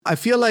I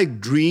feel like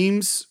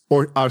dreams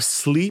or our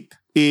sleep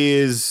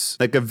is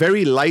like a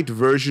very light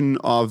version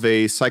of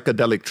a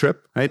psychedelic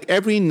trip, right?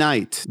 Every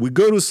night we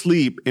go to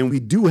sleep and we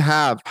do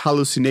have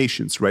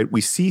hallucinations, right?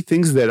 We see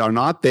things that are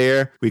not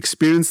there. We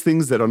experience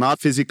things that are not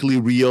physically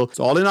real. It's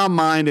all in our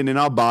mind and in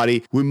our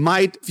body. We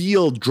might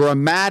feel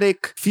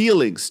dramatic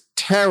feelings,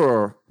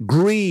 terror,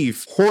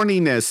 grief,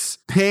 horniness,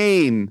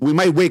 pain. We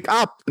might wake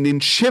up and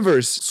in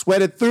shivers,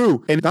 sweat it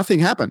through, and nothing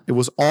happened. It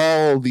was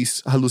all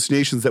these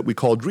hallucinations that we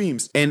call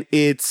dreams. And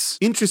it's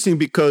interesting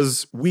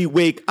because we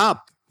wake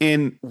up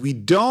and we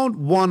don't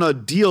want to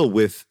deal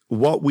with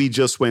what we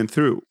just went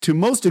through. To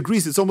most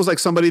degrees, it's almost like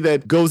somebody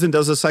that goes and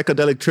does a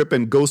psychedelic trip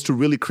and goes to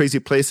really crazy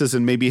places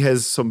and maybe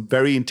has some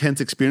very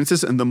intense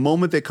experiences. And the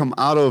moment they come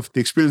out of the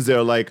experience,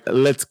 they're like,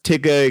 let's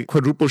take a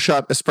quadruple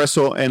shot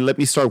espresso and let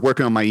me start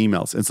working on my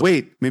emails. And so,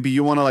 wait, maybe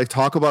you want to like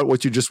talk about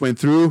what you just went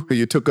through.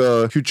 You took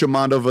a huge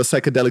amount of a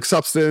psychedelic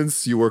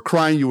substance. You were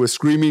crying, you were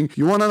screaming.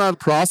 You want to not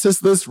process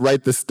this,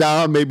 write this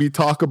down, maybe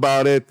talk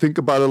about it, think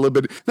about it a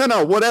little bit.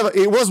 No, whatever.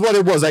 It was what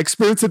it was. I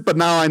experienced it, but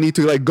now I need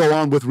to like go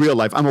on with real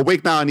life. I'm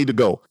awake now. I need to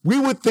go. We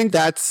would think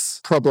that's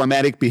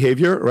problematic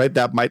behavior, right?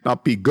 That might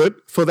not be good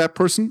for that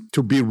person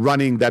to be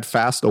running that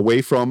fast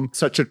away from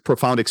such a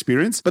profound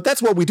experience. But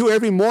that's what we do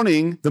every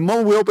morning. The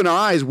moment we open our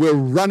eyes, we're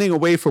running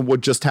away from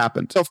what just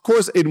happened. Of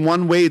course, in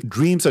one way,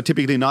 dreams are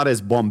typically not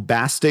as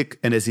bombastic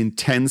and as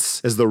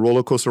intense as the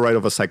roller coaster ride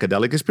of a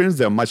psychedelic experience.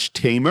 They're much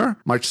tamer,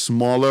 much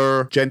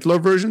smaller, gentler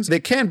versions. They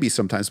can be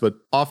sometimes, but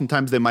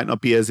oftentimes they might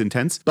not be as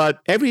intense. But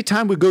every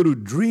time we go to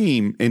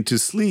dream and to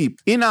sleep,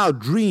 in our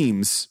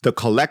dreams, the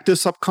collective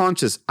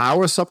subconscious,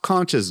 our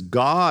subconscious,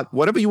 God,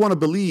 whatever you want to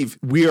believe,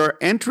 we are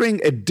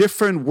entering a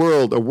different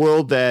world, a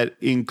world that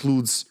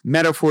includes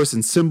metaphors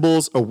and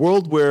symbols, a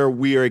world where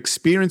we are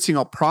experiencing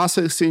or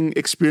processing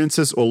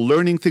experiences or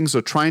learning things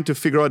or trying to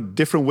figure out a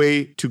different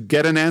way to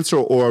get an answer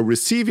or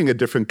receiving a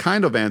different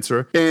kind of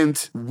answer.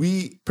 And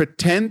we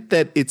pretend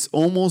that it's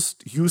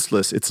almost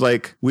useless. It's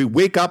like we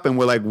wake up and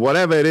we're like,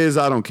 whatever it is,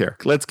 I don't care.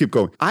 Let's keep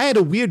going. I had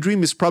a weird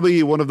dream is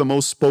probably one of the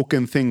most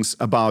spoken things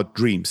about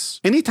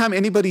dreams. Anytime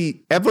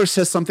anybody ever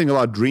says something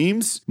about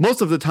dreams,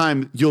 most of the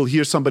time you'll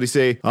hear somebody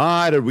say,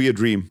 I had a weird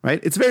dream, right?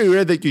 It's very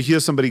rare that you hear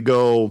somebody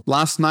go,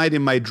 last night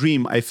in my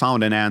dream, I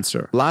found an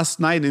answer. Last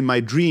night in my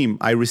dream,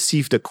 I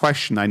received a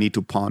question I need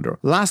to ponder.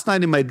 Last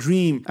night in my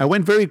dream, I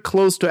went very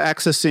close to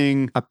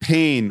accessing a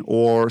pain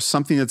or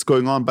something that's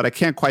going on, but I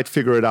can't quite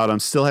figure it out. I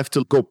still have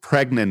to go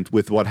pregnant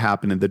with what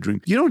happened in the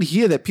dream. You don't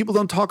hear that. People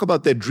don't talk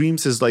about their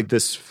dreams as like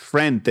this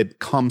friend that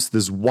comes,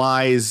 this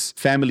wise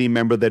family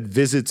member that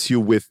visits you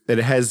with, that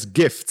has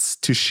gifts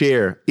to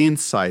share,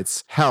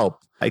 insights,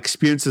 help,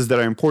 experiences that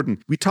are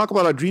important. We talk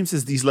about our dreams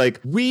as these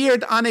like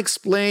weird,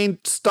 unexplained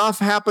stuff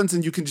happens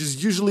and you can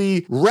just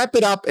usually wrap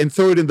it up and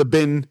throw it in the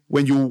bin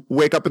when you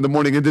wake up in the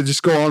morning and then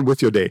just go on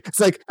with your day. It's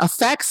like a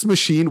fax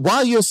machine.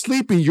 While you're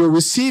sleeping, you're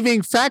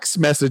receiving fax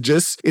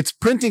messages. It's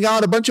printing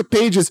out a bunch of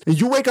pages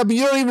and you wake up and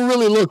you don't even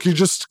really look. You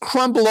just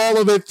crumble all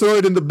of it, throw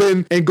it in the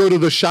bin and go to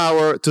the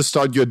shower to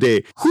start your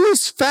day. Who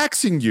is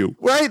faxing you,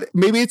 right?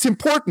 Maybe it's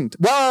important.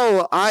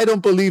 Well, I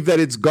don't believe that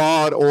it's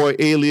God or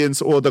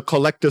aliens or the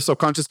collective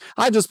subconscious.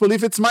 I just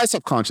believe it's my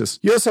subconscious.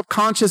 Your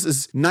subconscious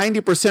is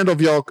 90% of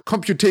your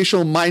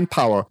computational mind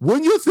power.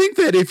 Wouldn't you think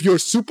that if your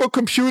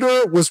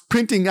supercomputer was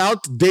printing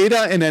out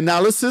data and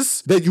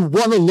analysis, that you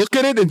want to look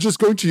at it and just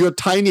go to your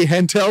tiny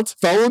handheld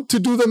phone to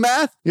do the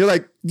math? You're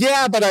like,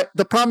 yeah, but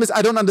the problem is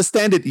I don't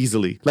understand it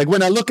easily. Like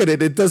when I look at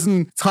it, it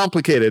doesn't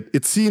complicate it.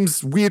 It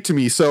seems weird to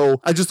me,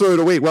 so I just throw it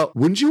away. Well,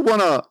 wouldn't you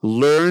want to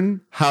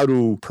learn how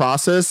to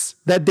process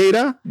that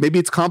data? Maybe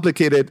it's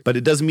complicated, but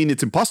it doesn't mean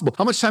it's impossible.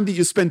 How much time do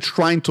you spend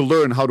trying to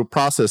learn how to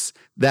process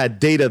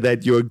that data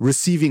that you're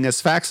receiving as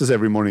faxes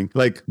every morning?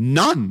 Like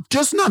none,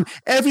 just none.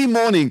 Every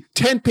morning,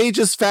 10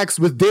 pages faxed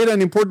with data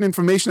and important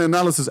information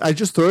analysis. I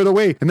just throw it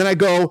away. And then I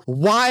go,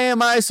 why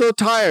am I so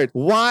tired?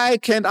 Why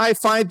can't I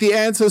find the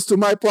answers to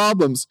my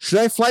problems? Should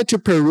I fly to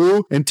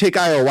Peru and take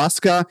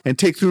ayahuasca and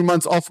take 3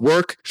 months off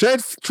work? Should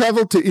I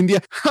travel to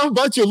India? How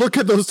about you look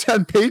at those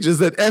 10 pages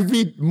that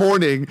every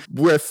morning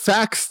were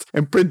faxed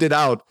and printed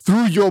out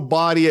through your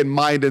body and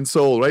mind and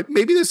soul, right?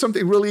 Maybe there's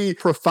something really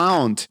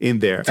profound in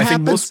there. I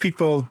think most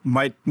people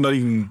might not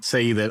even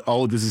say that,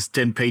 oh, this is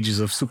 10 pages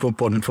of super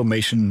important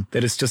information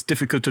that is just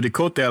difficult to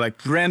decode. They're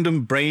like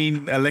random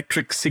brain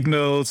electric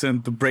signals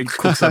and the brain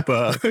cooks up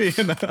a,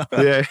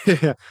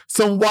 Yeah.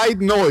 Some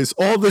white noise.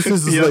 All this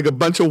is like a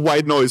bunch of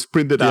white noise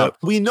printed out.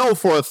 We know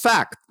for a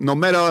fact, no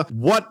matter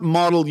what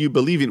model you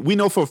believe in, we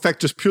know for a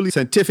fact, just purely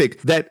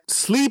scientific, that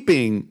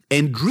sleeping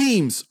and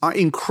dreams are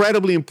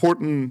incredibly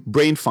important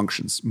brain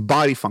functions,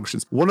 body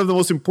functions. One of the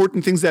most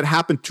important things that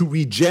happen to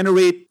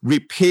regenerate,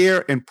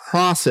 repair, and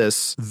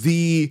process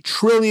the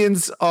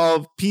trillions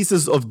of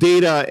pieces of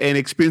data and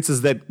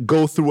experiences that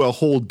go through a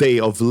whole day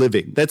of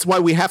living. That's why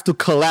we have to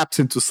collapse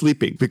into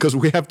sleeping, because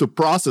we have to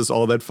process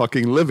all that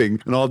fucking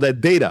living and all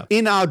that data.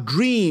 In our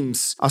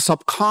dreams, our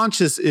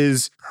subconscious is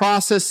is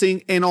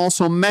processing and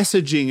also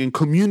messaging and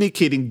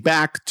communicating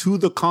back to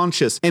the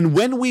conscious. And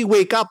when we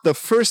wake up, the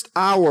first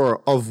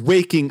hour of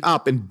waking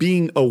up and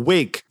being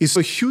awake is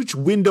a huge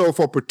window of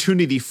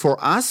opportunity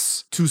for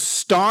us to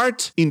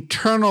start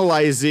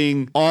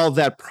internalizing all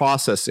that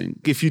processing.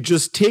 If you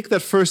just take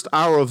that first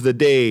hour of the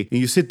day and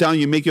you sit down,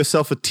 you make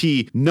yourself a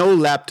tea, no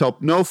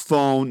laptop, no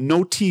phone,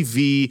 no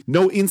TV,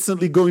 no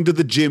instantly going to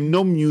the gym,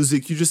 no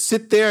music. You just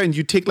sit there and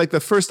you take like the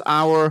first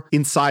hour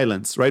in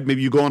silence, right?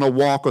 Maybe you go on a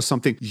walk or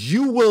something.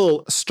 You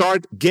will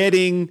start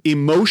getting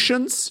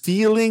emotions,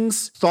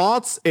 feelings,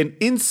 thoughts, and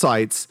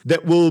insights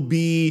that will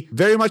be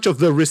very much of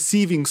the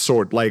receiving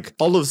sort. Like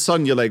all of a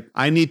sudden you're like,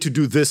 I need to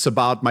do this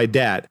about my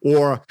dad,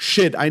 or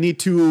shit, I need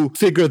to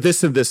figure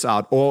this and this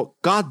out, or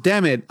God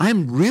damn it,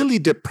 I'm really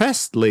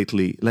depressed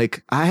lately.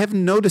 Like I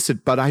haven't noticed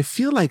it, but I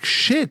feel like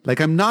shit. Like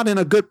I'm not in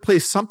a good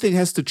place. Something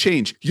has to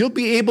change. You'll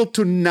be able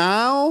to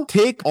now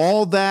take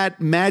all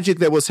that magic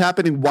that was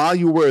happening while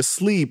you were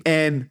asleep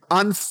and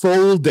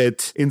unfold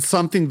it in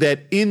something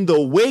that in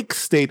the wake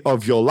state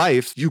of your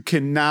life, you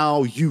can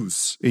now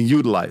use and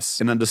utilize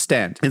and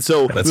understand. And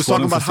so that's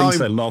one of the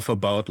things I love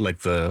about like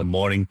the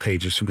morning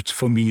pages, which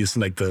for me is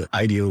like the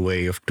ideal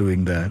way of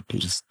doing that. You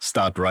just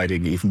start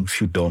writing even if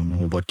you don't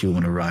know what you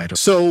want to write.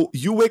 So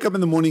you wake up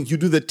in the morning, you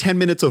do the 10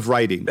 minutes of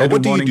writing. I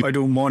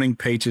do morning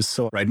pages.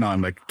 So right now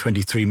I'm like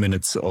 23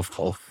 minutes of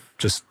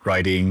just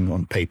writing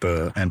on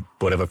paper and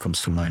whatever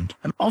comes to mind.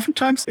 And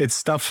oftentimes it's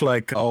stuff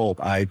like, oh,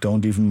 I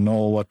don't even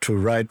know what to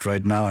write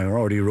right now. I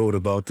already wrote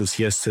about this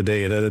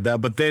yesterday.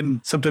 But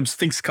then sometimes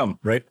things come,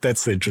 right?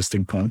 That's the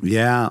interesting point.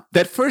 Yeah.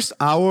 That first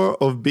hour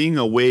of being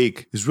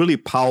awake is really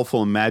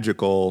powerful and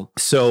magical.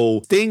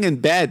 So staying in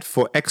bed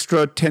for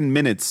extra 10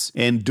 minutes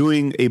and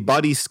doing a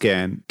body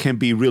scan can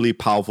be really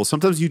powerful.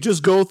 Sometimes you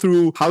just go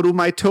through, how do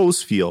my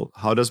toes feel?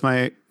 How does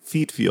my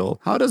feet feel?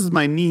 How does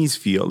my knees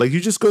feel? Like you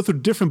just go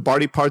through different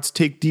body parts,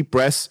 take deep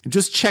breaths, and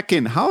just check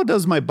in. How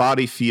does my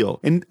body feel?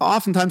 And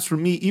oftentimes for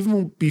me,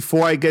 even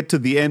before I get to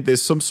the end,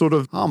 there's some sort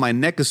of, oh, my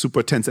neck is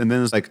super tense. And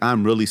then it's like,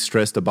 I'm really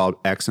stressed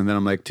about X. And then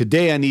I'm like,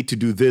 today I need to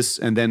do this.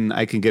 And then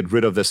I can get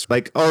rid of this.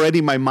 Like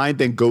already my mind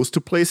then goes to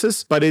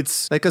places, but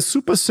it's like a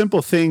super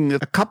simple thing.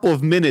 A couple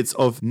of minutes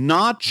of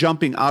not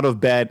jumping out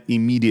of bed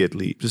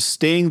immediately, just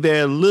staying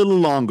there a little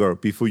longer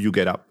before you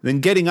get up.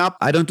 Then getting up,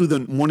 I don't do the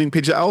morning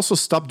page. I also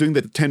stopped doing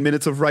the 10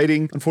 minutes of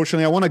writing.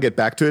 Unfortunately, I want to get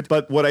back to it.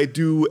 But what I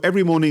do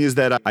every morning is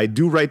that I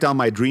do write down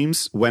my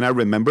dreams when I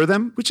remember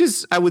them, which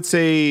is, I would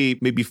say,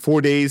 maybe 4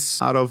 days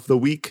out of the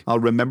week, I'll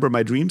remember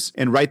my dreams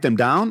and write them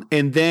down.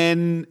 And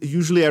then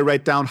usually I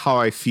write down how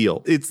I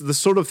feel. It's the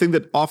sort of thing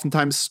that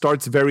oftentimes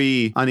starts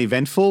very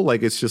uneventful.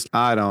 Like it's just,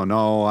 I don't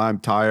know, I'm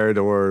tired,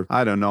 or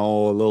I don't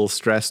know, a little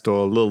stressed,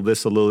 or a little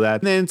this, a little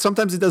that. And then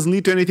sometimes it doesn't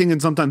lead to anything. And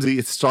sometimes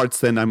it starts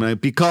then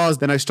because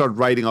then I start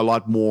writing a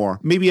lot more.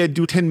 Maybe I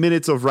do 10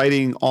 minutes of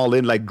writing all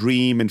in, like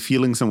dream and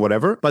feelings and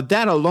whatever. But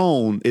that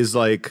alone is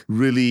like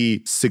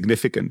really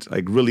significant,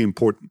 like really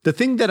important. The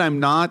thing that I'm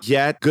not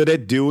yet good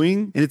at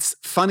doing, and it's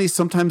funny,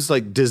 sometimes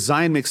like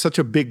design makes such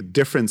a big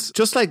difference.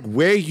 Just like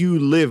where you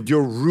live,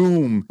 your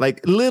room,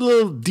 like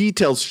little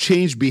details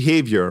change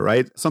behavior,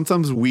 right?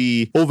 Sometimes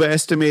we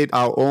overestimate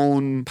our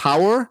own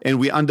power and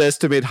we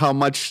underestimate how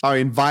much our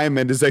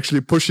environment is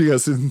actually pushing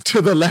us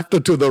to the left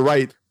or to the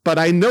right. But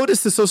I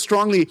noticed this so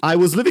strongly. I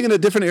was living in a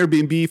different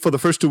Airbnb for the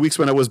first 2 weeks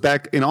when I was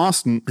back in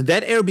Austin.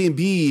 That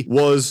Airbnb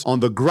was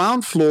on the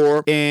ground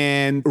floor,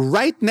 and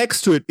right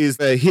next to it is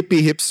a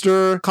hippie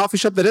hipster coffee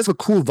shop that has a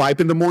cool vibe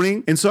in the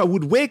morning. And so I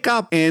would wake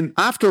up, and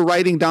after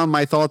writing down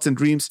my thoughts and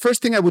dreams,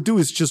 first thing I would do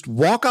is just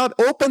walk out,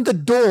 open the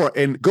door,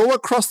 and go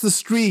across the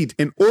street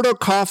and order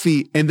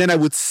coffee. And then I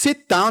would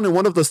sit down in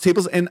one of those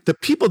tables, and the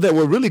people that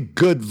were really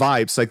good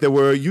vibes, like there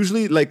were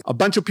usually like a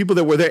bunch of people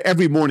that were there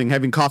every morning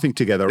having coffee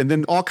together, and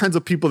then all kinds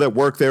of people that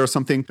work there or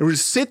something. And we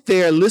just sit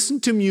there,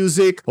 listen to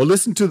music or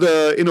listen to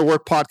the Inner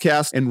Work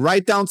podcast and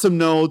write down some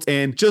notes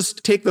and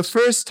just take the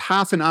first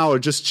half an hour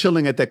just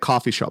chilling at that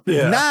coffee shop.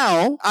 Yeah.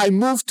 Now I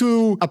moved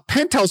to a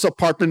penthouse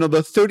apartment on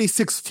the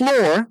 36th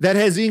floor that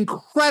has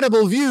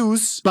incredible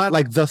views, but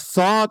like the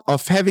thought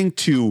of having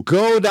to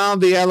go down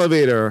the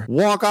elevator,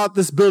 walk out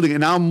this building,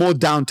 and now I'm more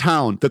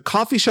downtown. The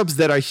coffee shops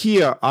that are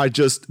here are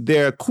just,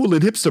 they're cool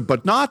and hipster,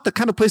 but not the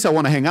kind of place I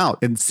want to hang out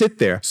and sit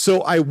there.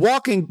 So I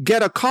walk and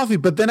get a coffee,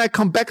 but then I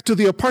come back to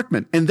the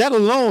apartment. And that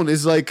alone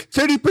is like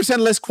 30%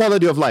 less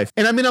quality of life.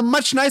 And I'm in a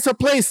much nicer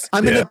place.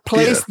 I'm in a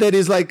place that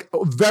is like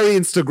very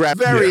Instagram,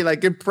 very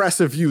like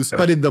impressive views.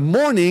 But in the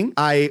morning,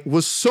 I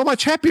was so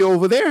much happier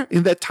over there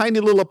in that tiny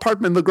little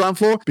apartment on the ground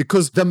floor,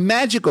 because the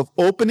magic of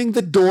opening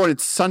the door,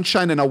 it's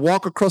sunshine, and I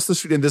walk across the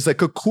street and there's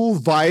like a cool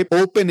vibe,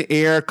 open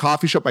air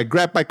coffee shop. I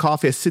grab my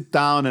coffee, I sit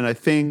down and I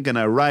think and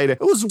I write. It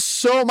was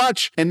so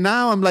much. And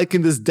now I'm like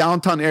in this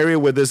downtown area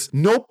where there's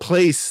no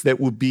place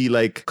that would be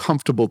like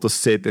comfortable to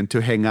sit and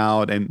to hang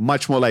out, and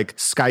much more like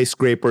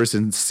skyscrapers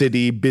and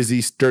city,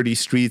 busy, dirty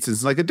streets.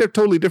 It's like a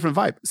totally different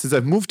vibe. Since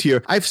I've moved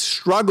here, I've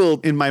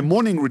struggled in my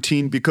morning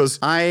routine because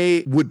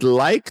I would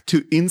like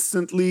to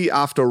instantly,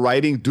 after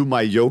writing, do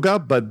my yoga.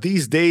 But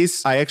these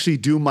days, I actually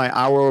do my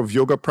hour of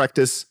yoga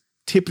practice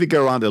typically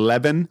get around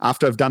 11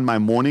 after I've done my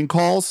morning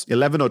calls,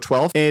 11 or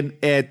 12. And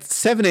at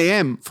 7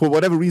 a.m., for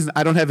whatever reason,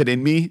 I don't have it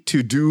in me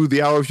to do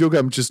the hour of yoga.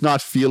 I'm just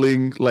not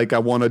feeling like I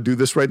want to do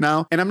this right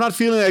now. And I'm not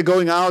feeling like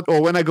going out,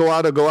 or when I go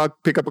out,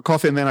 pick up a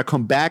coffee, and then I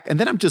come back. And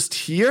then I'm just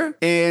here.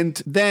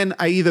 And then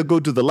I either go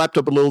to the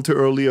laptop a little too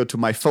early or to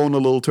my phone a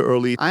little too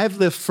early. I have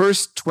the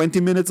first 20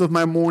 minutes of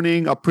my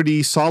morning are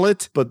pretty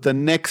solid, but the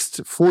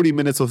next 40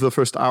 minutes of the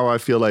first hour, I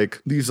feel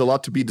like leaves a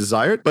lot to be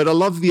desired. But I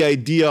love the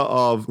idea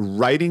of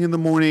writing in the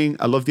morning.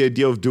 I love the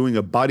idea of doing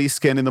a body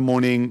scan in the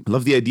morning. I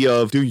love the idea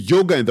of doing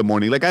yoga in the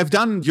morning. Like I've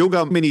done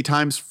yoga many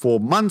times for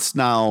months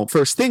now,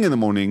 first thing in the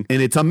morning.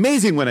 And it's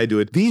amazing when I do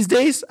it. These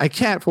days, I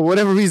can't for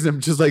whatever reason.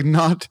 I'm just like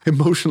not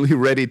emotionally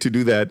ready to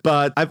do that.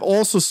 But I've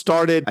also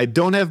started, I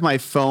don't have my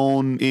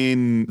phone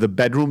in the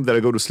bedroom that I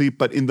go to sleep,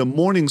 but in the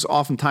mornings,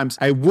 oftentimes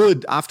I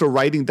would, after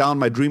writing down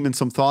my dream and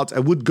some thoughts, I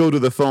would go to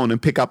the phone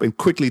and pick up and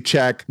quickly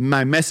check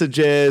my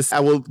messages. I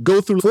will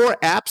go through 4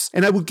 apps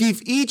and I will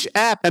give each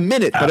app a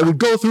minute, but I would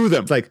go through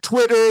them. Like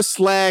Twitter,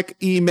 Slack,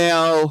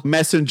 email,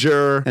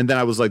 Messenger, and then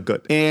I was like,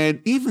 good.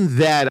 And even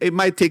that, it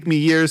might take me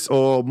years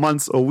or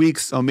months or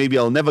weeks, or maybe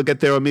I'll never get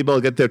there, or maybe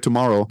I'll get there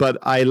tomorrow. But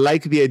I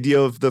like the idea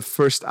of the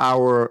first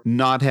hour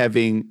not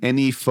having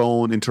any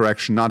phone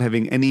interaction, not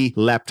having any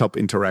laptop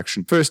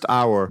interaction. First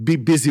hour, be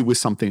busy with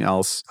something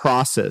else,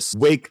 process,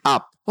 wake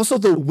up. Also,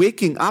 the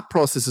waking up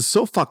process is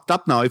so fucked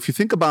up now. If you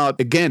think about,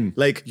 again,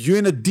 like you're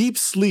in a deep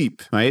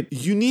sleep, right?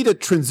 You need a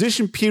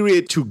transition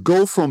period to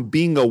go from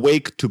being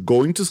awake to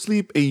going to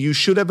sleep. And you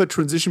should have a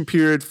transition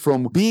period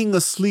from being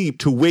asleep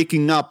to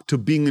waking up to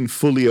being in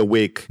fully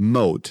awake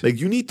mode. Like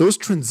you need, those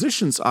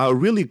transitions are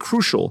really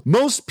crucial.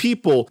 Most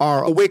people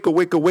are awake,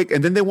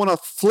 and then they want to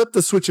flip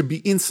the switch and be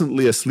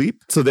instantly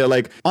asleep. So they're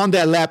like on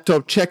their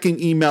laptop,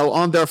 checking email,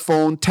 on their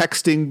phone,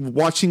 texting,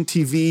 watching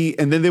TV,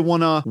 and then they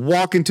want to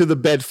walk into the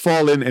bed,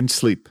 fall in, and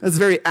sleep. That's a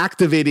very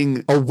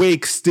activating,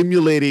 awake,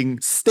 stimulating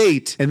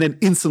state, and then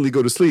instantly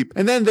go to sleep.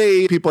 And then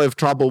people have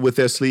trouble with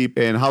their sleep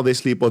and how they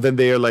sleep, or then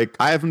they are like,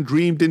 I haven't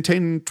dreamed in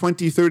 10,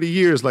 20, 30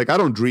 years. Like I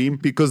don't dream,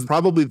 because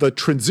probably the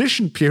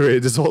transition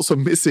period is also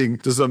missing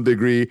to some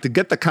degree to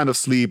get the kind of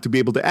sleep to be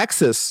able to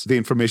access the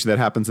information that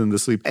happens in the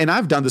sleep. And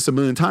I've done this a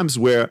million times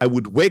where I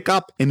would wake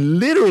up and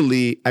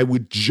literally I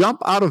would jump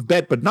out of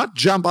bed, but not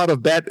jump out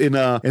of bed in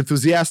a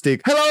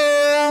enthusiastic,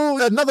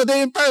 hello, another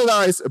day in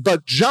paradise,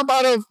 but jump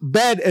out of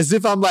bed as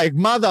if I'm like,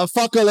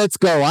 motherfucker, let's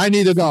go. I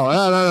need to go.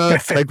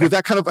 Like with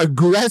that kind of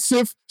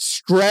aggressive,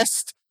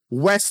 stressed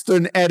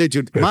Western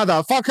attitude.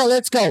 Motherfucker,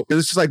 let's go.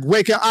 It's just like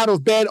waking out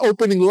of bed,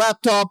 opening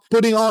laptop,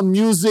 putting on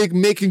music,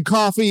 making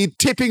coffee,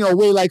 tipping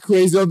away like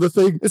crazy on the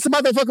thing. It's a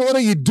motherfucker, what are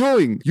you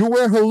doing? You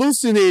were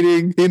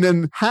hallucinating in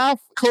an half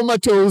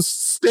comatose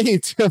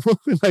state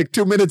like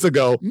 2 minutes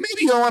ago.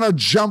 Maybe you want to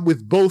jump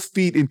with both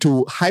feet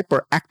into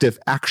hyperactive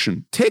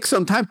action. Take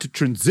some time to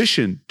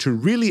transition, to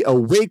really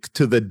awake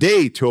to the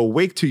day, to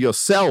awake to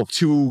yourself,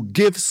 to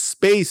give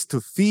space to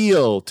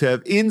feel, to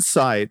have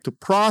insight, to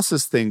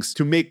process things,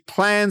 to make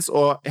plans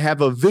or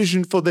have a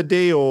vision for the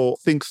day or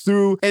think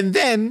through, and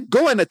then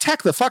go and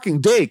attack the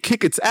fucking day,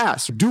 kick its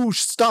ass, do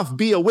stuff,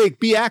 be awake,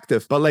 be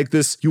active. But like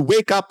this, you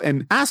wake up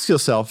and ask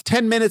yourself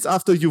 10 minutes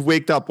after you've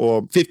waked up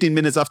or 15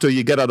 minutes after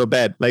you get out of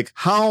bed, like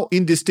how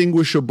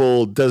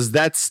indistinguishable does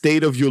that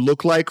state of you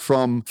look like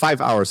from 5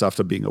 hours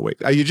after being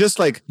awake? Are you just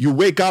like, you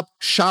wake up,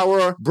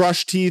 shower,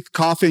 brush teeth,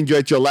 coffee, and you're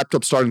at your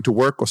laptop starting to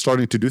work or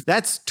starting to do?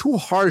 That's too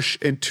harsh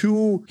and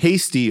too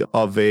hasty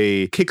of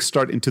a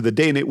kickstart into the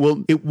day, and it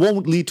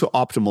won't lead to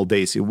optimal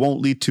days. It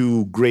won't lead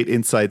to great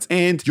insights.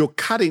 And you're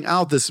cutting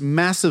out this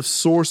massive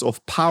source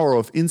of power,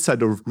 of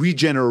insight, of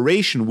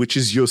regeneration, which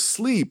is your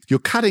sleep. You're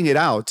cutting it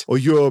out, or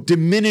you're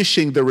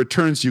diminishing the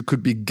returns you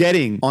could be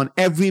getting on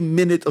every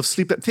minute of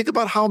sleep. Think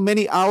about how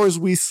many hours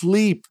we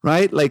sleep,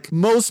 right? Like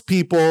most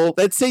people,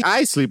 let's say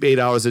I sleep 8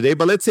 hours a day,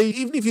 but let's say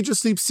even if you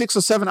just sleep 6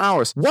 or 7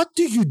 hours, what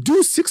do you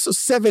do 6 or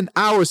 7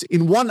 hours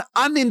in one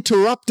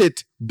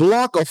uninterrupted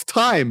block of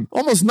time?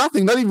 Almost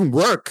nothing, not even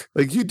work.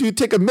 Like you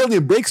take a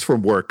million breaks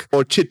from work,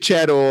 or chit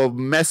chat, or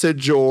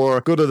message,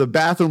 or go to the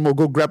bathroom, or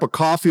go grab a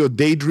coffee, or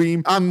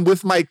daydream. I'm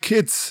with my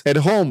kids at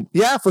home.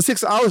 Yeah, for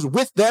 6 hours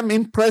with them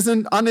in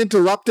present,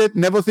 uninterrupted,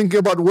 never thinking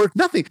about work,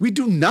 nothing. We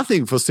do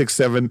nothing for 6,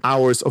 7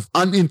 hours of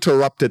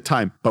uninterrupted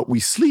time, but we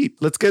sleep.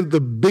 Let's get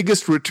the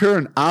biggest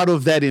return out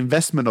of that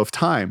investment of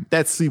time.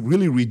 That sleep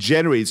really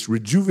regenerates,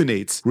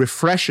 rejuvenates,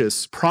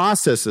 refreshes,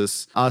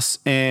 processes us.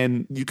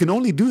 And you can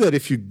only do that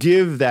if you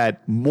give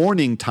that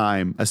morning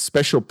time a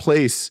special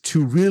place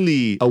to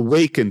really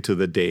awaken to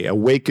the day,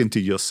 awaken to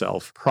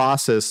yourself,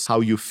 process how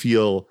you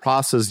feel,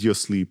 process your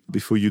sleep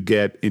before you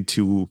get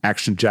into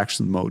Action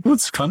Jackson mode.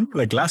 What's fun,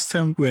 like last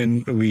time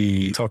when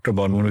we talked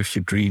about one of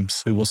your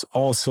dreams, it was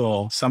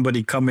also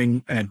somebody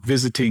coming and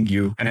visiting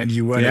you, and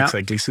you weren't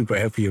exactly super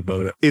happy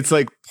about it. It's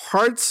like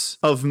parts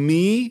of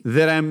me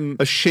that I'm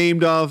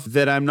ashamed of,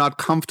 that I'm not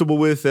comfortable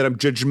with, that I'm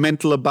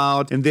judgmental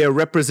about, and they're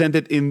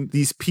represented in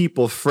these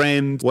people,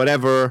 friend,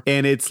 whatever.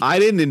 And I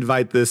didn't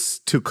invite this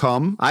to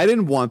come. I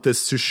didn't want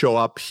this to show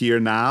up here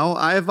now.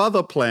 I have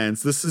other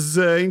plans. This is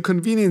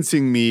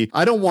inconveniencing me.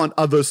 I don't want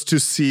others to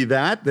see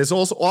that. There's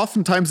also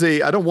oftentimes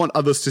I don't want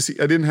others to see.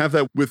 I didn't have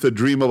that with a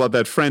dream about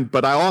that friend,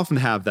 but I often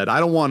have that. I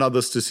don't want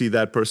others to see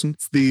that person.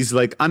 It's these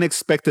like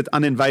unexpected,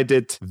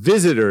 uninvited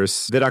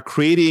visitors that are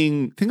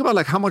creating, think about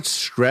like how much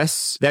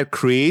stress that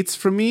creates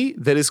for me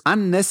that is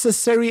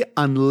unnecessary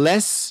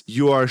unless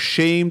you are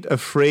ashamed,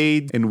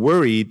 afraid, and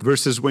worried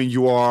versus when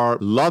you are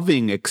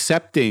loving,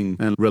 accepting,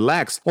 and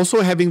relaxed.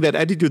 Also having that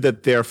attitude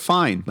that they're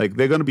fine, like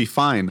they're going to be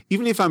fine.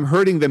 Even if I'm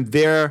hurting them,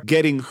 they're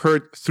getting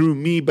hurt through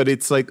me, but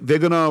it's like they're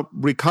going to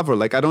recover.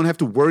 Like I don't have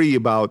to worry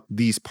about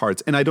these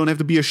parts and I don't have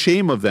to be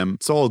ashamed of them.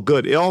 It's all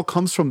good. It all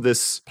comes from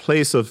this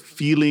place of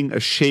feeling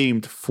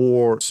ashamed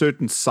for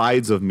certain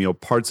sides of me or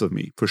parts of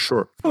me, for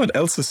sure. What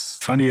else is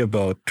funny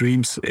about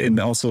dreams and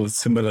also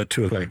similar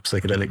to like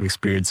psychedelic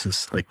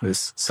experiences like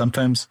this?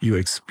 Sometimes you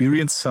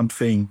experience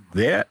something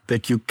there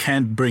that you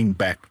can't bring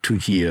back to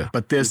here,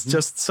 but there's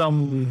just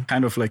some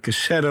kind of like a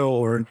shadow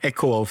or an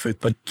echo of it,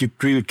 but you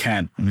really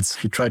can't. And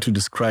you try to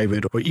describe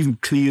it or even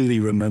clearly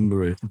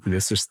remember it.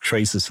 There's just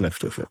traces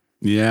left of it.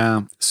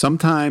 Yeah.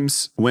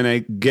 Sometimes when I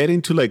get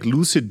into like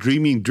lucid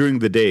dreaming during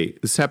the day,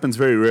 this happens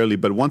very rarely,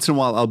 but once in a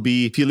while I'll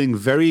be feeling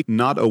very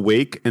not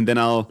awake and then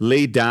I'll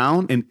lay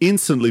down and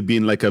instantly be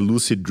in like a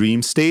lucid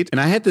dream state.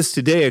 And I had this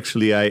today,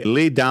 actually. I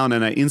laid down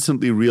and I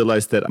instantly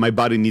realized that my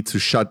body needs to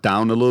shut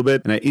down a little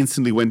bit. And I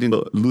instantly went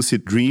into a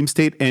lucid dream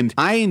state. And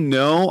I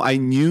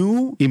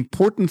knew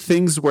important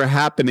things were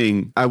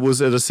happening. I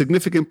was at a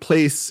significant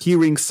place,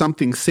 hearing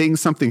something, saying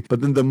something. But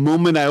then the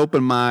moment I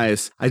opened my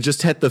eyes, I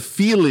just had the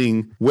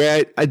feeling where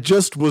I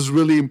just was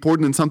really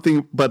important in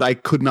something, but I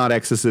could not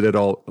access it at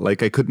all.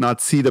 Like I could not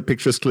see the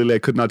pictures clearly. I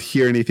could not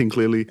hear anything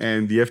clearly.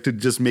 And you have to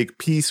just make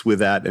peace with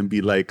that and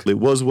be like, it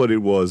was what it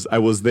was. I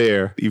was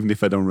there, even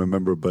if I don't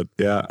remember. But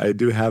yeah, I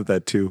do have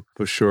that too,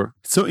 for sure.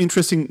 It's so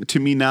interesting to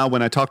me now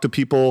when I talk to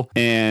people,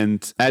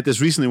 and I had this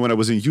recently when I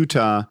was in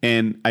Utah,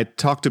 and I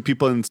talk to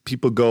people and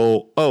people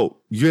go, oh,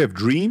 you have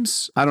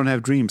dreams? I don't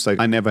have dreams. Like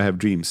I never have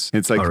dreams. And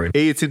it's like,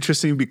 hey, it's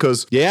interesting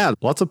because, yeah,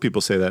 lots of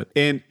people say that.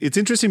 And it's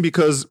interesting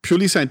because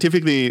purely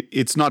scientifically,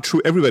 it's not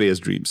true. Everybody has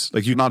dreams.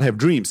 Like you not have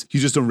dreams. You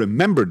just don't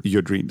remember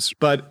your dreams.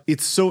 But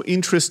it's so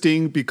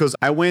interesting because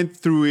I went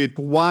through it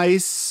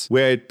twice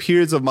where at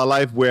periods of my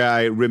life where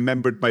I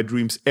remembered my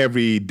dreams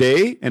every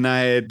day. And I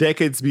had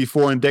decades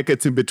before and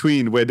decades in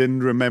between where I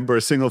didn't remember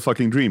a single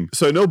fucking dream.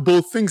 So I know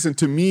both things. And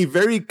to me,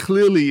 very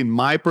clearly in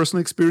my personal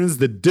experience,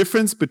 the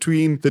difference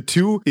between the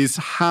two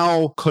is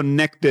how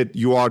connected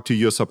you are to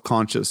your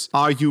subconscious.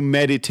 Are you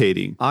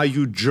meditating? Are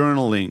you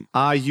journaling?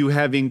 Are you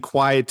having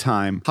quiet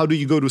time? How do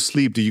you go to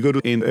sleep? Do you go to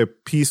in a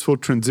peaceful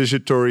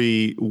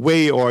transitory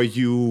way, or are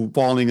you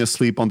falling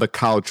asleep on the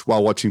couch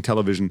while watching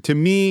television? To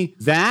me,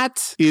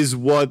 that is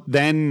what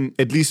then,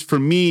 at least for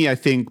me, I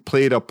think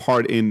played a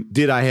part in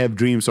did I have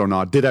dreams or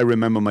not? Did I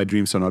remember my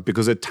dreams or not?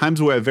 Because at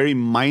times where I'm very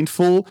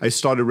mindful, I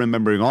started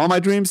remembering all my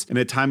dreams. And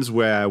at times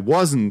where I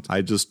wasn't,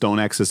 I just don't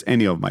access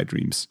any of my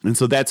dreams. And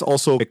so that's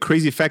also a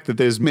crazy fact that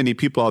there's many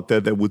people out there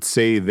that would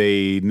say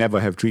they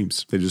never have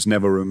dreams. They just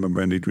never remember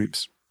any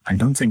dreams. I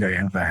don't think I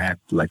ever had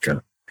like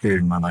a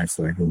period in my life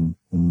where I didn't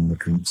remember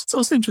dreams. It's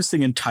also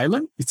interesting in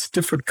Thailand. It's a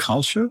different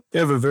culture. They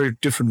have a very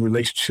different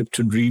relationship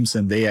to dreams,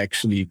 and they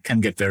actually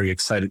can get very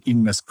excited,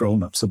 even as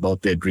grown-ups,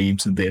 about their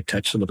dreams, and they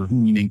attach a lot of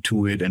meaning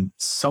to it. And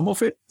some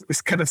of it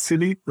is kind of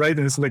silly, right?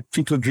 And it's like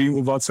people dream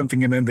about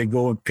something and then they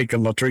go and pick a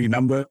lottery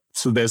number.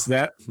 So there's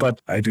that.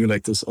 But I do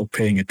like this of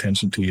paying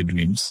attention to your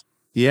dreams.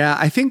 Yeah,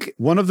 I think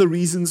one of the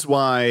reasons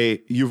why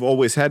you've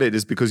always had it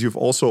is because you've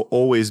also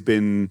always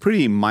been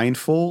pretty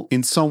mindful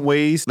in some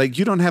ways. Like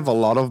you don't have a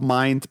lot of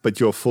mind, but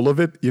you're full of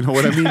it. You know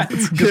what I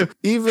mean?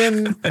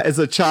 Even as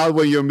a child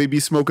where you're maybe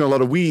smoking a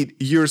lot of weed,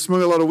 you're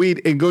smoking a lot of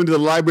weed and going to the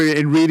library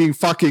and reading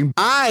fucking...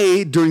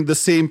 I, during the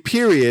same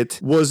period,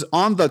 was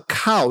on the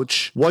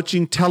couch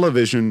watching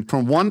television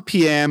from 1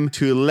 p.m.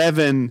 to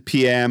 11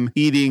 p.m.,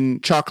 eating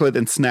chocolate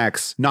and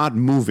snacks, not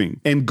moving,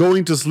 and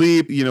going to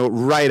sleep,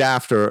 right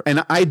after.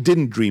 And I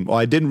didn't dream, or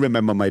I didn't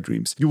remember my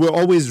dreams. You were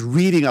always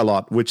reading a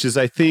lot, which is,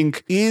 I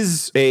think,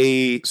 is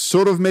a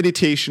sort of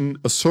meditation,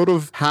 a sort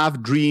of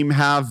half dream,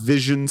 half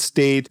vision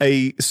state,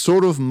 a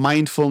sort of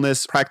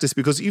mindfulness practice.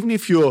 Because even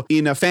if you're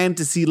in a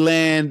fantasy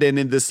land and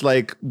in this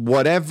like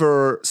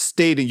whatever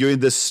state and you're in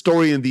this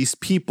story and these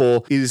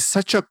people, it is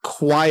such a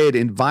quiet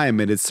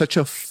environment. It's such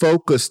a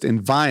focused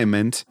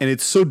environment. And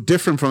it's so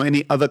different from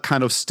any other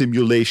kind of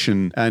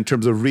stimulation in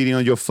terms of reading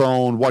on your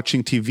phone,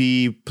 watching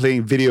TV,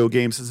 playing video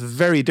games. It's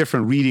very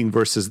different reading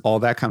writing versus all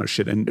that kind of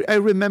shit. And I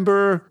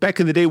remember back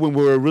in the day when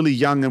we were really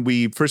young and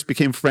we first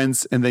became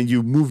friends and then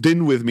you moved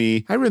in with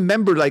me, I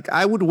remember like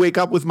I would wake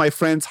up with my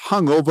friends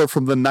hungover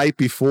from the night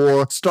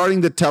before,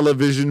 starting the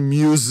television,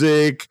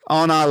 music,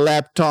 on our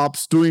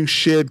laptops, doing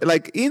shit,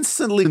 like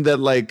instantly in that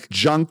like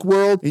junk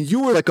world. And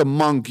you were like a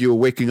monk. You were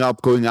waking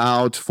up, going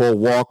out for a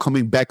walk,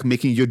 coming back,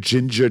 making your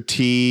ginger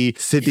tea,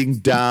 sitting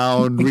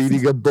down,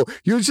 reading a book.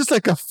 You're just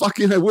like a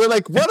fucking, we're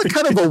like, what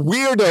kind of a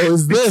weirdo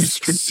is this?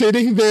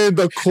 Sitting there in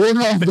the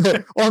corner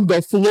on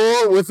the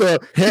floor with a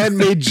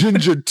handmade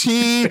ginger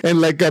tea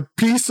and like a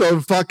piece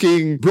of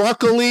fucking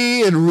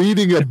broccoli and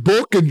reading a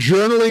book and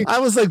journaling. I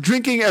was like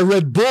drinking a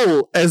Red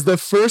Bull as the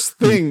first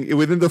thing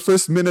within the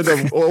first minute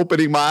of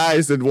opening my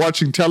eyes and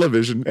watching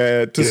television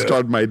to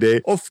start my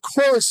day. Of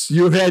course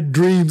you had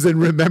dreams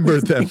and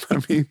remembered them.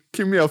 I mean,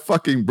 give me a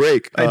fucking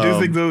break. I do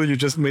think though you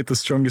just made the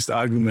strongest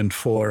argument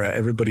for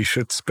everybody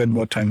should spend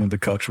more time on the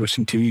couch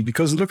watching TV,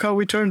 because look how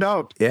we turned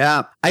out.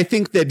 Yeah. I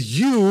think that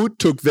you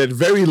took that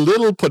very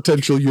little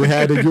potential you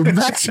had and you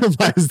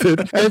maximized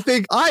it. I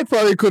think I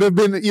probably could have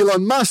been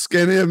Elon Musk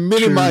and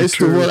minimized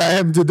to what I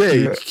am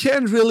today. Yeah.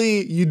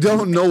 You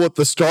don't know what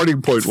the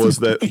starting point was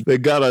that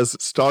got us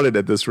started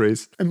at this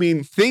race. I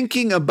mean,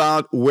 thinking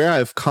about where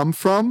I've come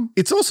from,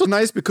 it's also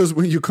nice because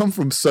when you come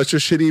from such a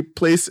shitty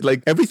place,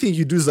 like everything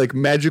you do is like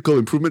magical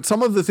improvement.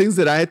 Some of the things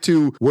that I had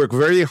to work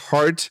very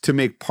hard to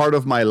make part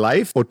of my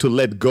life or to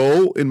let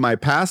go in my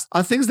past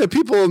are things that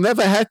people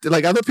never had to,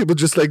 like other people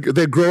just like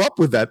they grow up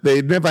with that.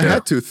 They never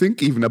had to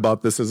think even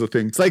about this as a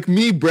thing. It's like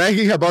me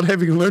bragging about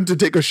having learned to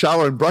take a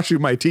shower and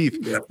brushing my teeth,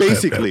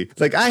 basically.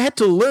 Like I had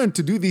to learn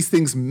to do these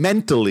things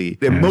mentally,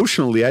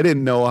 emotionally. I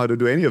didn't know how to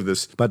do any of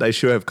this, but I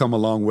sure have come a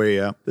long way.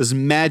 Yeah. There's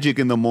magic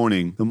in the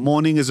morning. The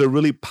morning is a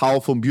really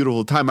powerful,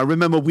 beautiful time. I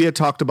remember we had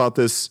talked about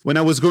this when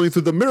I was going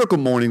through the Miracle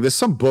Morning. There's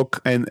some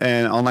book and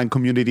online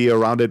community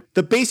around it.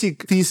 The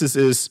basic thesis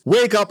is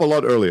wake up a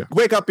lot earlier.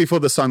 Wake up before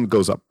the sun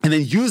goes up and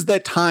then use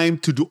that time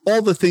to do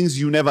all the things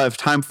you never have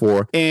time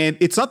for. And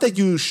it's not that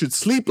you should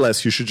sleep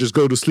less. You should just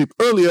go to sleep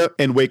earlier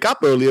and wake up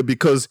earlier,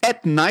 because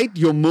at night,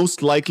 you're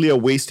most likely are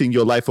wasting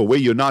your life away.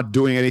 You're not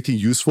doing anything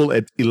useful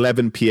at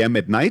 11 p.m.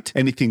 at night,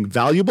 anything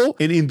valuable.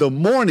 And in the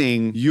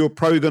morning, you're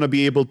probably going to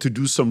be able to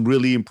do some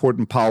really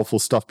important, powerful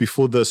stuff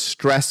before the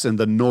stress and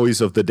the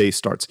noise of the day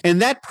starts.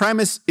 And that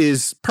premise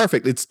is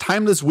perfect. It's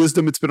timeless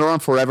wisdom. It's been around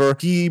forever.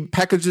 He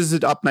packages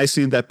it up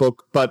nicely in that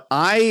book. But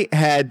I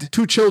had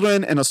 2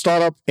 children and a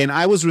startup, and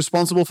I was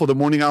responsible for the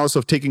morning hours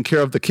of taking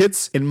care of the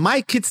kids. And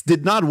my kids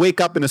did not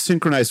wake up in a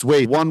synchronized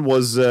way. One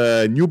was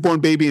a newborn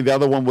baby and the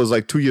other one was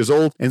like 2 years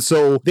old. And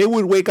so they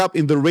would wake up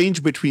in the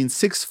range between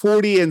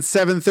 6:40 and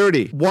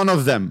 7:30, one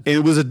of them. And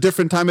it was a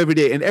different time every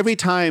day. And every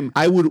time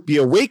I would be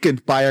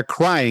awakened by a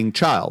crying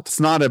child. It's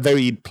not a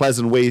very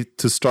pleasant way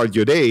to start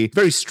your day.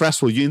 Very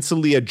stressful. You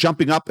instantly are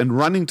jumping up and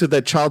running to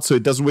that child so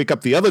it doesn't wake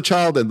up the other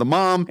child and the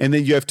mom. And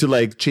then you have to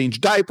like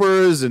change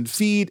diapers and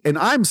feed. And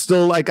I'm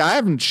still like, I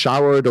haven't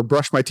showered or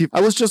brushed my teeth.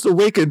 I was just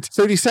awakened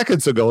 30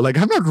 seconds ago. Like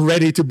I'm not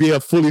ready to be a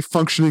fully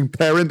functioning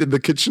parent in the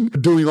kitchen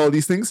doing all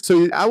these things.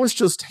 So I was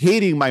just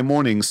hating my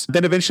mornings.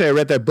 Then eventually I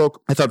read that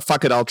book. I thought,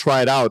 fuck it, I'll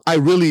try it out. I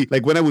really,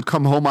 like when I would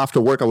come home after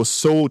work, I was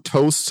so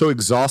toast, so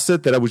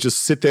exhausted that I would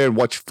just sit there and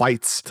watch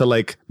fights till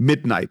like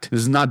midnight.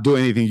 Just not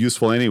doing anything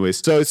useful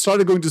anyways. So I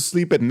started going to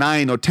sleep at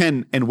 9 or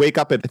 10 and wake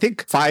up at, I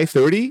think,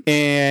 5:30.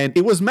 And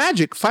it was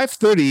magic.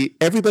 5:30,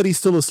 everybody's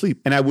still asleep.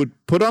 And I would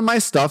put on my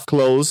stuff,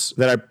 clothes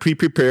that I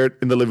pre-prepared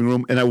in the living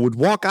room, and I would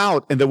walk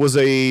out, and there was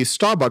a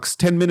Starbucks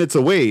 10 minutes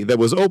away that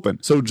was open.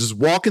 So just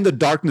walk in the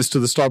darkness to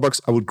the Starbucks.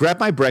 I would grab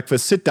my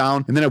breakfast, sit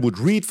down, and then I would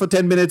read for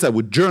 10 minutes. I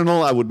would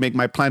journal. I would make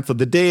my plan for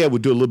the day. I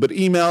would do a little bit of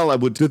email. I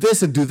would do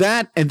this and do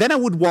that. And then I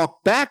would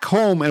walk back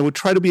home and I would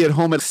try to be at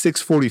home at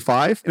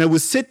 6:45. And I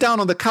would sit down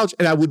on the couch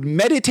and I would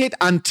meditate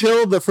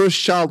until the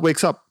first child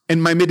wakes up.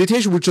 And my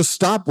meditation would just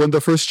stop when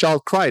the first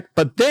child cried.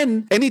 But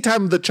then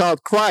anytime the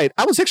child cried,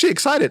 I was actually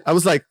excited. I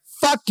was like,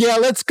 fuck yeah,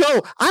 let's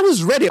go. I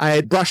was ready. I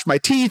had brushed my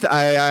teeth.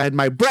 I had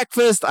my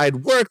breakfast. I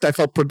had worked. I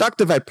felt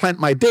productive. I'd planned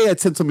my day. I'd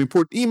sent some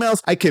important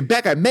emails. I came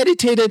back. I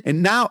meditated.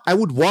 And now I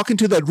would walk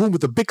into that room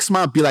with a big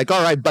smile and be like,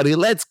 all right, buddy,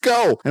 let's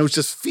go. And it was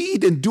just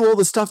feed and do all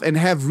the stuff and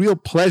have real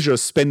pleasure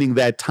spending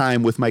that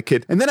time with my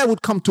kid. And then I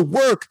would come to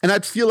work and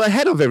I'd feel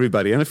ahead of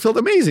everybody. And it felt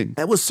amazing.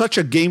 That was such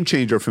a game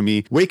changer for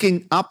me,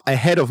 waking up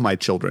ahead of my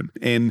children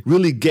and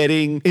really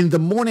getting in the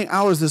morning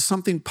hours. There's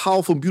something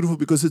powerful and beautiful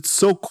because it's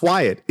so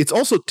quiet. It's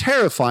also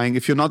terrifying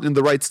if you're not in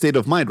the right state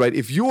of mind, right?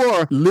 If you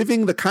are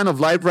living the kind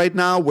of life right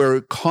now where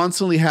you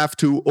constantly have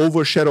to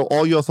overshadow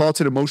all your thoughts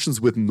and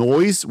emotions with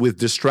noise, with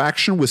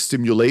distraction, with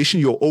stimulation,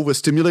 you're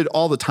overstimulated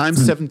all the time,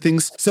 7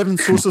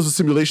 sources of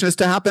stimulation has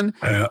to happen.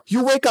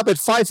 You wake up at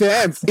 5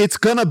 a.m., it's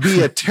going to be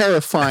a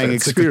terrifying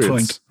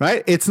experience,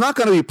 right? It's not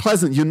going to be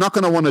pleasant. You're not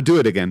going to want to do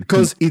it again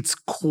because it's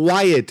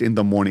quiet in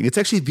the morning. It's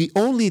actually the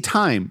only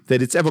time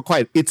that it's ever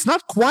quiet. It's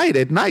not quiet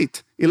at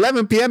night.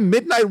 11 p.m.,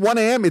 midnight, 1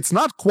 a.m., it's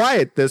not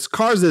quiet. There's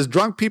cars, there's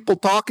drunk people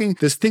talking,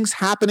 there's things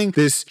happening,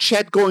 there's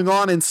chat going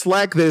on in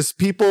Slack, there's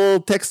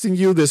people texting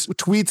you, there's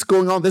tweets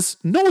going on, there's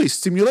noise,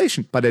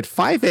 stimulation. But at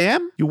 5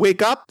 a.m., you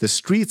wake up, the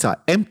streets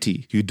are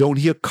empty. You don't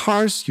hear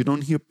cars, you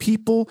don't hear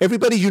people.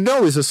 Everybody you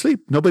know is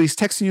asleep. Nobody's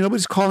texting you,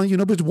 nobody's calling you,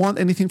 nobody wants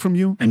anything from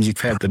you. And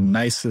you've had the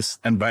nicest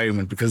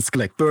environment because it's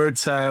like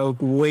birds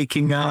out,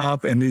 waking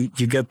up, and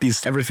you get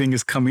these, everything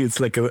is coming. It's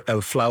like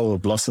a flower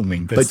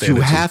blossoming. But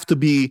you have to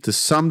be, to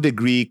some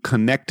degree,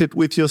 connected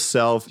with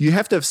yourself. You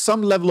have to have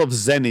some level of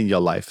Zen in your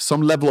life,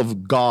 some level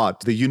of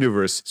God, the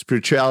universe,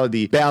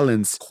 spirituality,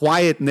 balance,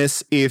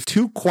 quietness. If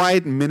 2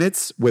 quiet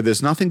minutes where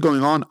there's nothing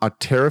going on are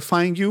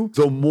terrifying you,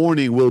 the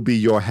morning will be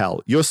your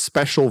hell, your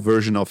special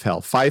version of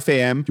hell. 5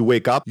 a.m., you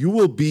wake up, you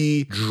will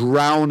be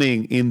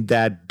drowning in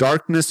that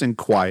darkness and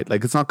quiet.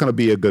 Like, it's not going to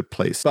be a good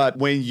place. But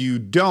when you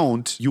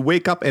don't, you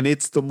wake up and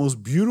it's the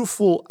most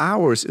beautiful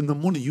hours in the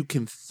morning. You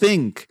can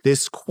think,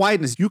 there's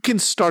quietness. You can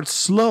start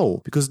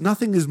slow because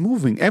nothing is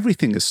moving.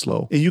 Everything is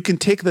slow. And you can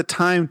take the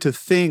time to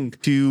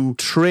think, to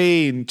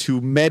train,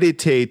 to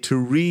meditate, to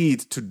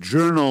read, to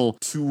journal,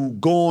 to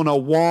go on a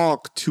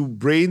walk, to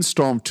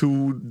brainstorm,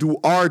 to do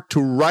art,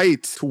 to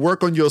write, to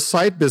work on your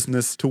side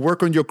business, to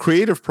work on your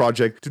creative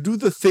project, to do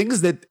the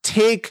things that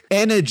take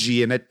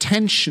energy and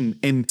attention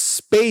and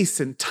space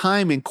and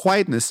time and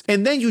quietness.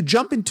 And then you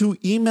jump into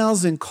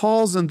emails and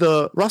calls and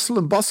the rustle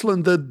and bustle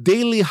and the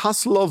daily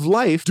hustle of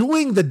life,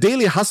 doing the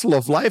daily hustle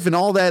of life and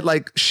all that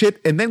like shit,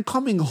 and then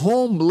coming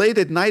home late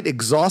at night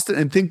exhausted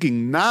and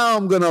thinking, now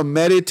I'm gonna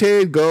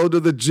meditate, go to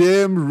the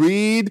gym,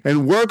 read,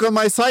 and work on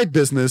my side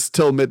business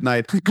till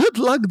midnight. Good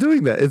luck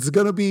doing that. It's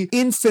gonna be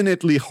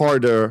infinitely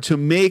harder to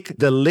make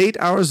the late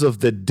hours of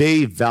the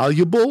day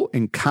valuable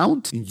and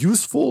count and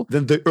useful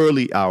than the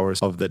early hours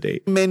of the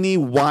day. Many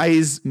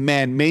wise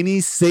men,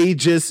 many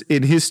sages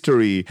in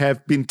history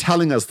have been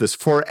telling us this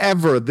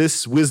forever.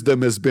 This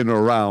wisdom has been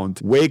around.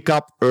 Wake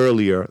up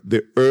earlier.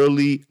 The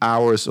early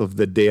hours of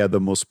the day are the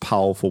most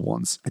powerful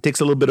ones. It takes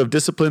a little bit of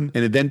discipline,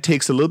 and it then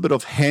takes a little bit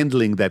of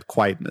handling that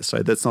quietness,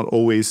 right? That's not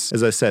always,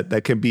 as I said,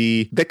 that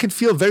can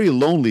feel very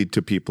lonely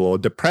to people or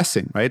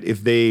depressing, right?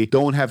 If they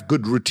don't have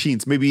good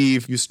routines. Maybe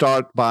if you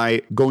start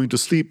by going to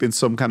sleep in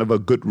some kind of a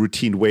good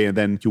routine way, and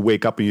then you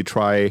wake up and you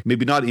try,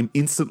 maybe not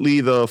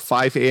instantly the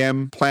 5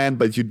 a.m. plan,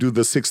 but you do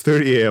the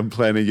 6:30 a.m.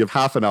 plan and you have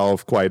half an hour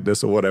of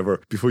quietness or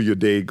whatever before your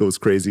day goes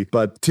crazy.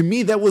 But to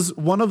me, that was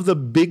one of the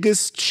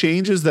biggest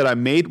changes that I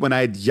made when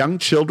I had young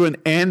children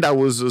and I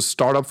was a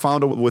startup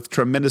founder with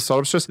tremendous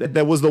startup stress.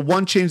 That was the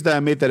one change that I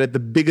made that had the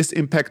biggest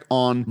impact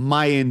on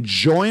my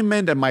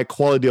enjoyment and my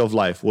quality of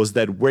life, was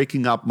that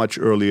waking up much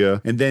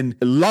earlier and then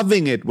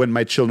loving it when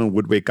my children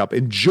would wake up,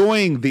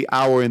 enjoying the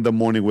hour in the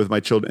morning with my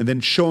children, and then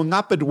showing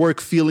up at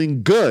work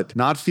feeling good,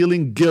 not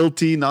feeling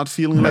guilty, not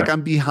feeling like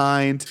I'm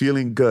behind,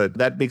 feeling good.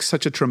 That makes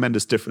such a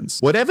tremendous difference.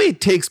 Whatever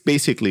it takes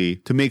basically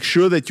to make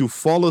sure that you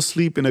fall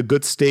asleep in a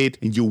good state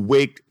and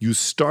you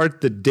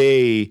start the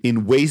day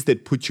in ways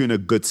that put you in a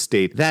good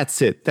state.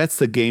 That's it. That's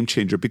the game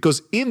changer.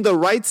 Because in the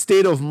right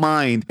state of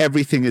mind,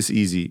 everything is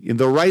easy. In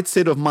the right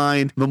state of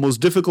mind, the most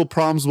difficult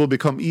problems will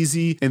become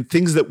easy, and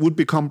things that would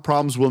become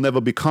problems will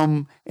never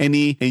become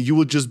any, and you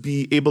will just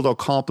be able to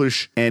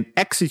accomplish and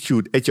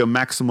execute at your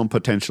maximum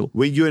potential.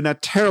 When you're in a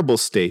terrible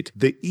state,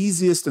 the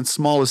easiest and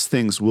smallest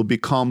things will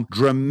become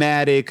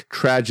dramatic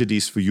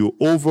tragedies for you,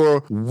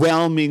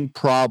 overwhelming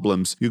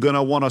problems. You're going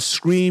to want to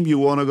scream,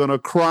 you're going to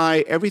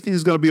cry, everything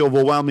is going to be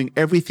overwhelming,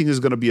 everything is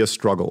going to be a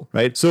struggle,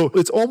 right? So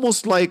it's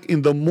almost like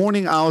in the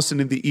morning hours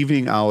and in the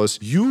evening hours,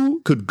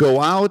 you could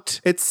go out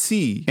at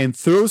sea and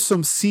throw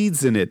some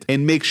seeds in it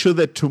and make sure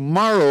that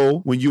tomorrow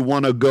when you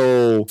want to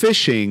go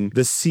fishing,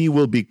 the sea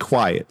will be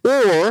quiet.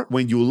 Or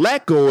when you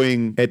let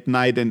going at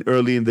night and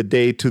early in the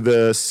day to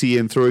the sea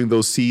and throwing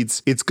those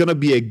seeds, it's going to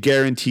be a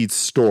guaranteed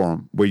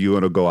storm where you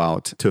want to go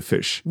out to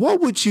fish.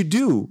 What would you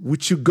do?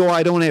 Would you go,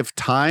 I don't have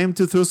time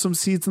to throw some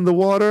seeds in the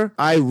water?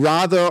 I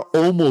rather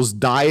almost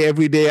die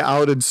every day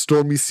out in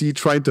stormy sea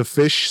trying to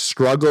fish,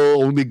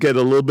 struggle, only get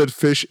a little bit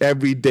fish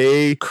every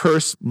day,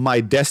 curse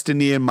my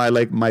destiny and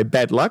my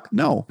bad luck?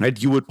 No,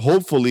 right? You would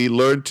hopefully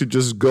learn to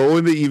just go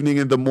in the evening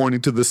and the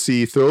morning to the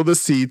sea, throw the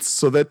seeds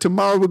so that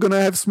tomorrow we're going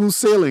to have smooth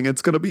sailing.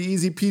 It's going to be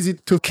easy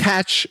peasy to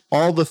catch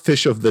all the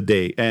fish of the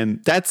day.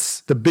 And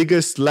that's the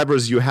biggest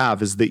levers you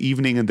have, is the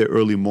evening and the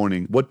early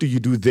morning. What do you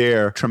do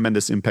there?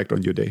 Tremendous impact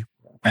on your day.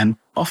 And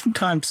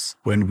oftentimes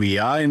when we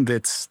are in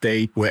that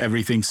state where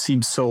everything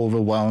seems so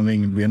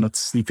overwhelming and we're not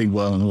sleeping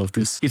well and all of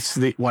this, it's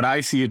what I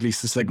see at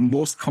least is like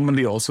most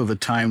commonly also the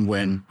time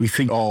when we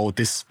think, oh,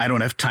 this, I don't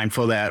have time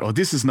for that, or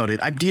this is not it.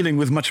 I'm dealing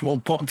with much more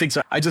important things.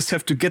 I just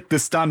have to get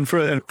this done for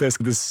it. There's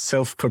this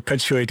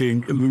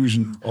self-perpetuating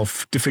illusion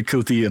of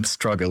difficulty and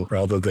struggle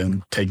rather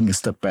than taking a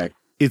step back.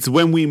 It's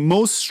when we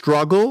most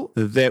struggle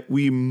that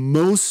we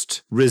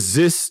most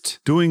resist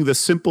doing the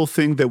simple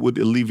thing that would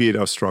alleviate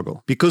our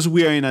struggle. Because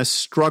we are in a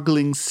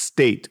struggling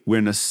state. We're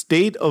in a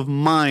state of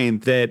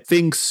mind that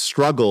thinks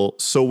struggle.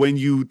 So when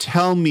you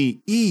tell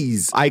me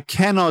ease, I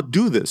cannot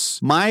do this.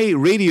 My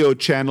radio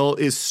channel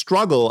is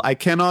struggle. I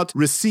cannot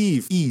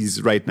receive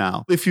ease right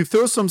now. If you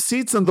throw some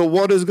seeds and the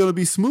water is going to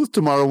be smooth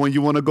tomorrow when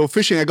you want to go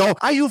fishing, I go,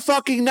 are you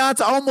fucking nuts?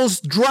 I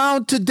almost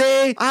drowned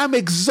today. I'm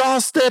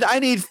exhausted. I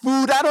need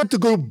food. I don't have to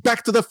go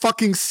back to the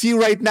fucking sea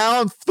right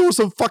now and throw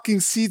some fucking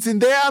seeds in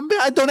there.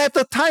 I don't have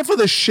the time for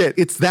this shit.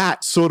 It's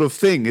that sort of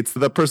thing. It's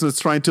the person that's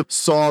trying to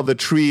saw the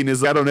tree and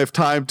is, I don't have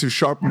time to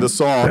sharpen the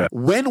saw. Yeah.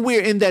 When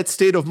we're in that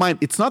state of mind,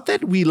 it's not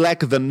that we lack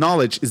the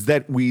knowledge, it's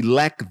that we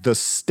lack the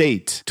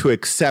state to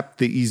accept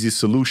the easy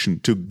solution,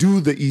 to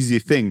do the easy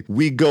thing.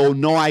 We go,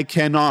 no, I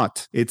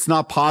cannot. It's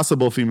not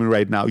possible for me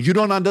right now. You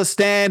don't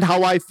understand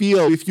how I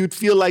feel. If you'd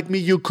feel like me,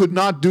 you could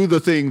not do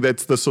the thing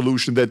that's the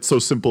solution that's so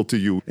simple to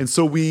you. And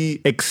so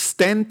we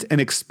extend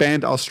and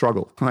expand our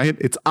struggle, right?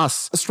 It's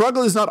us. A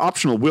struggle is not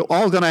optional. We're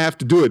all going to have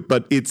to do it,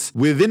 but it's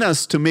within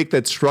us to make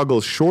that struggle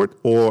short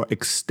or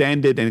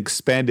extend it and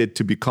expand it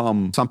to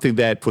become something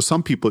that for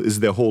some people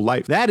is their whole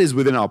life. That is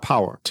within our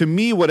power. To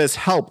me, what has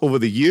helped over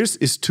the years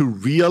is to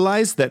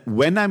realize that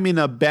when I'm in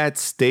a bad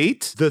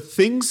state, the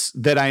things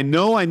that I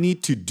know I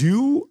need to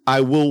do,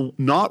 I will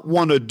not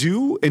want to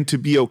do, and to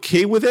be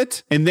okay with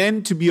it. And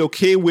then to be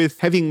okay with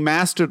having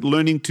mastered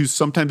learning to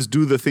sometimes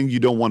do the thing you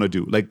don't want to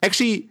do. Like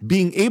actually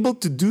being able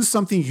to do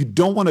something you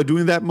don't want to do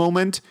in that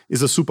moment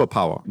is a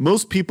superpower.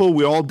 Most people,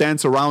 we all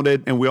dance around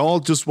it and we all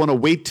just want to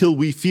wait till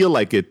we feel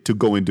like it to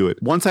go and do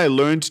it. Once I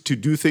learned to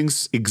do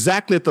things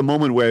exactly at the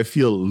moment where I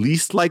feel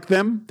least like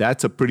them,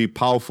 that's a pretty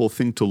powerful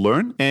thing to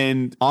learn.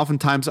 And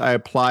oftentimes I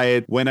apply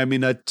it when I'm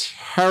in a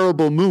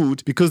terrible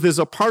mood because there's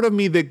a part of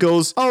me that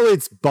goes, oh,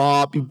 it's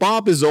Bob.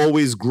 Bob is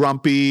always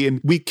grumpy and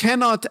we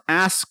cannot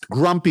ask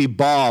grumpy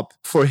Bob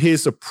for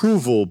his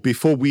approval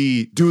before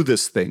we do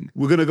this thing.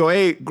 We're going to go,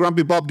 hey,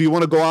 grumpy Bob, do you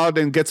want to go out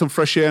and get some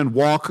fresh air and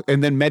walk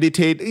and then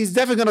meditate? He's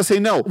definitely going to say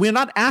no. We're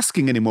not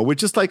asking anymore. We're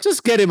just like,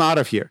 just get him out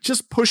of here.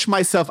 Just push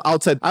myself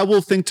outside. I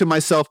will think to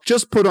myself,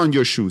 just put on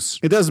your shoes.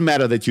 It doesn't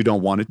matter that you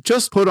don't want it.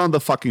 Just put on the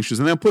fucking shoes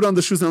and then put on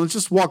the shoes and I'll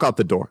just walk out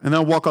the door. And then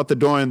I'll walk out the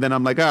door and then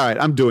I'm like, all right,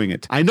 I'm doing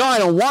it. I know I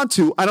don't want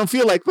to. I don't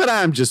feel like, but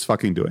I'm just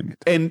fucking doing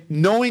it. And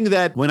knowing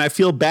that when I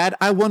feel bad,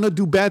 I want to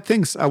do bad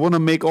things. I want to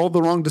make all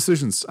the wrong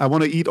decisions. I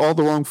want to eat all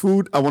the wrong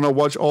food. I want to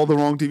watch all the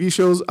wrong TV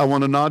shows. I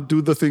want to not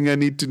do the thing I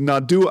need to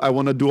not do. I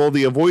want to do all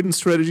the avoidance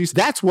strategies.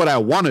 That's what I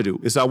want to do,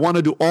 is I want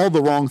to do all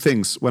the wrong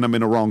things when I'm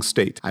in a wrong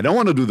state. I don't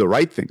want to do the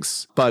right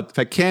things. But if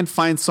I can't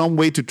find some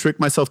way to trick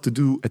myself to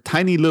do a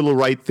tiny little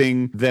right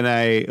thing, then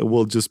I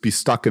will just be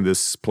stuck in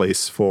this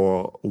place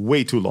for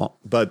way too long.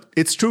 But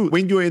it's true.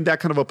 When you're in that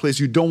kind of a place,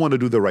 you don't want to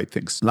do the right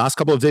things. Last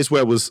couple of days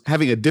where I was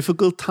having a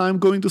difficult time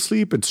going to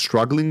sleep and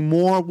struggling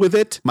more with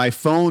it, my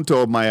phone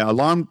told my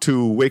alarm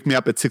to wake me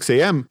up at 6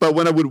 a.m. But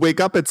when I would wake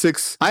up at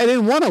 6, I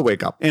didn't want to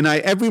wake up. And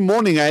every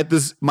morning I had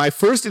this, my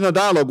first inner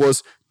dialogue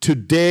was,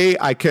 today,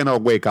 I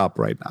cannot wake up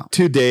right now.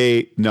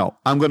 Today, no.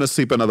 I'm going to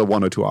sleep another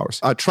 1 or 2 hours.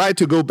 I try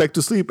to go back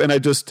to sleep and I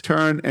just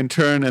turn and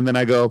then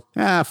I go,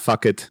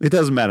 fuck it. It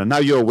doesn't matter. Now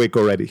you're awake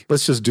already.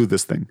 Let's just do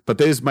this thing. But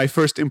there's my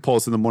first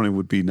impulse in the morning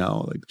would be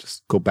now, like,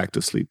 just go back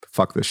to sleep.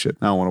 Fuck this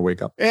shit. Now I want to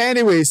wake up.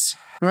 Anyways.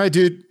 All right,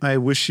 dude. I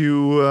wish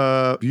you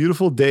a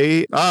beautiful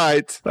day. All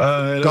right.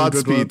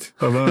 Godspeed.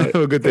 Bye-bye. Have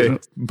a good day.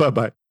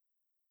 Bye-bye.